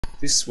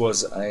This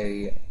was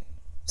a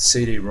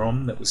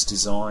CD-ROM that was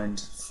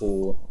designed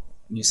for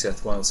New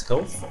South Wales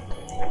Health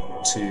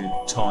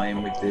to tie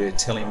in with their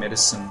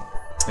telemedicine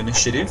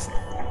initiative.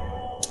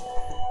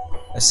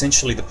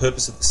 Essentially, the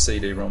purpose of the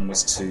CD-ROM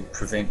was to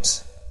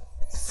prevent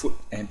foot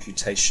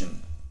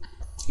amputation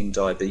in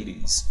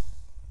diabetes.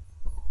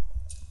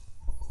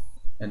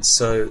 And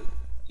so,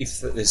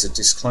 if there's a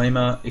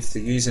disclaimer, if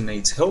the user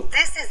needs help...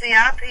 This is the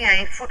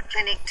RPA Foot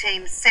Clinic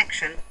Teams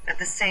section of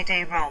the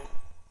CD-ROM.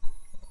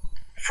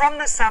 From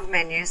the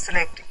submenu,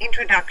 select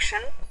Introduction,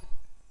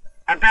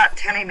 About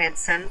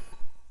Telemedicine,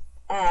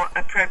 or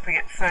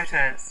Appropriate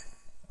Photos.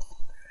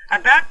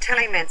 About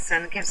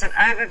Telemedicine gives an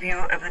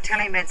overview of the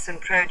telemedicine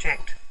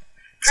project.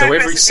 So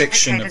every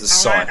section of the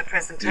site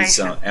is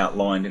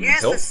outlined in the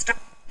help.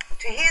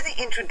 To hear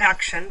the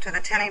introduction to the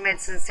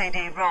Telemedicine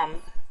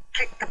CD-ROM,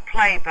 click the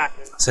play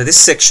button. So this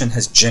section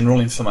has general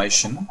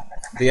information.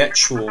 The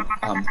actual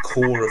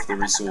core of the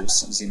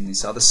resource is in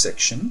this other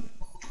section,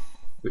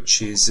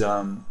 which is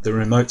the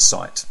remote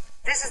site.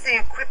 This is the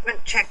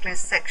equipment checklist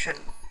section.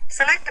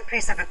 Select a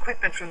piece of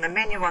equipment from the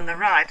menu on the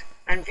right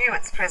and view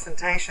its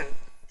presentation.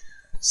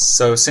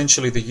 So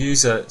essentially the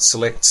user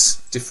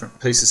selects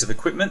different pieces of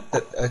equipment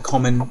that are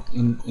common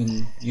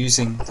in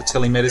using the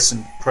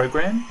telemedicine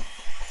program.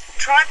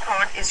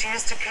 Tripod is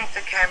used to keep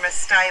the camera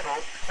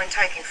stable when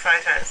taking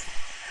photos.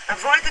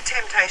 Avoid the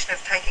temptation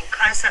of taking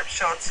close-up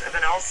shots of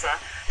an ulcer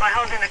by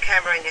holding the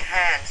camera in your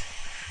hand.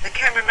 The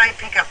camera may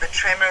pick up the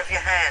tremor of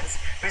your hands,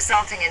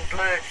 resulting in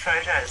blurred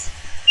photos.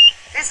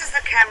 This is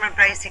the camera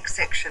basics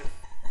section.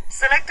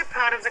 Select a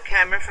part of the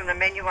camera from the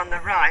menu on the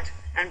right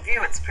and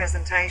view its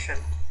presentation.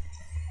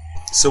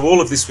 So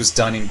all of this was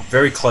done in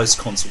very close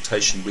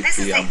consultation with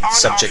the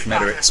subject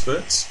matter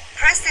experts.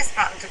 Press this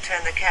button to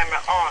turn the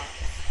camera on.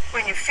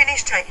 When you've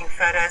finished taking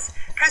photos,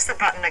 press the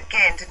button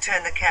again to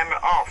turn the camera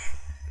off.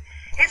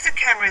 If the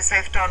camera is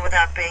left on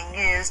without being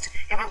used,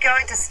 it will go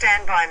into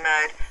standby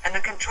mode and the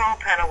control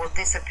panel will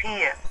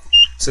disappear.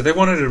 So they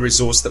wanted a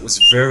resource that was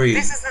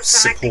very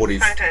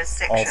supportive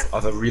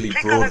of a really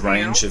broad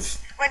range of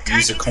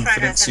user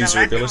confidence,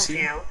 user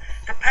ability.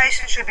 The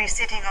patient should be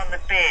sitting on the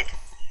bed.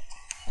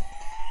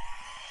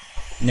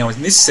 Now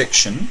in this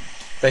section,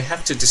 they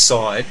have to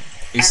decide,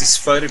 is this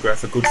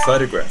photograph a good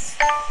photograph?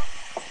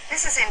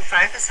 This is in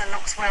focus and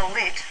looks well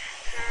lit.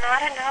 I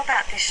don't know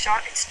about this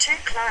shot. It's too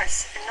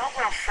close and not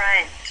well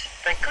framed.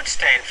 They could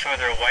stand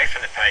further away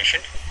from the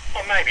patient,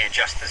 or maybe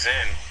adjust the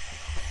zoom.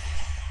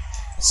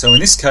 So in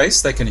this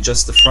case, they can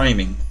adjust the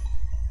framing.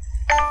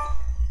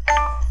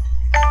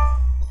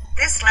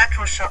 This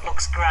lateral shot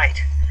looks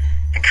great.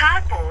 The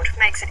cardboard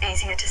makes it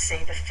easier to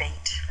see the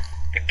feet.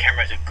 The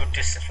camera's a good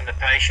distance from the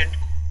patient.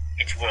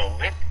 It's well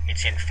lit.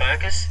 It's in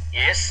focus.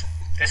 Yes,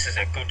 this is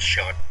a good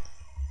shot.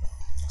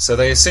 So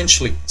they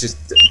essentially just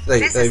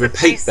they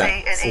repeat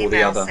that for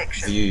the other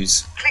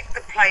views. Click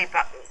the play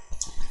button.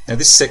 Now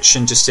this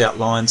section just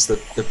outlines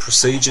the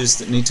procedures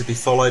that need to be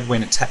followed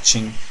when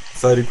attaching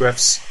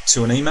photographs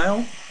to an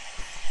email.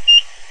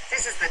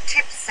 This is the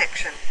tips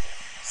section.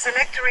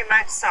 Select a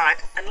remote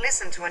site and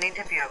listen to an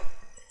interview.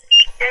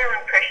 Your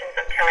impressions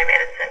of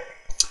telemedicine.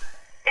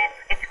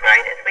 It's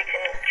great as we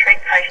can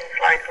treat patients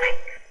locally.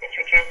 This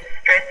reduces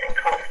stress and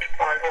cost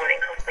by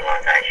avoiding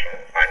hospitalisation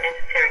or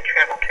unnecessary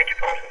travel to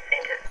metropolitan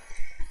centres.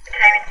 The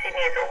team in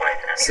Sydney is always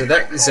an So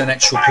that is an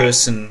actual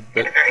person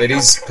that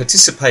is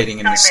participating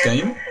in the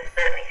scheme. Has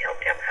certainly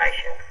helped our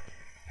patients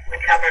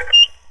recover.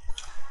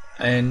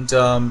 And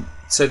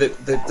so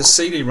the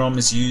CD-ROM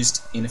is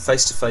used in a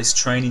face-to-face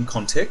training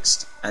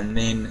context, and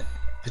then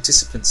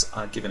participants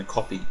are given a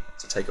copy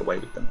to take away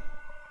with them.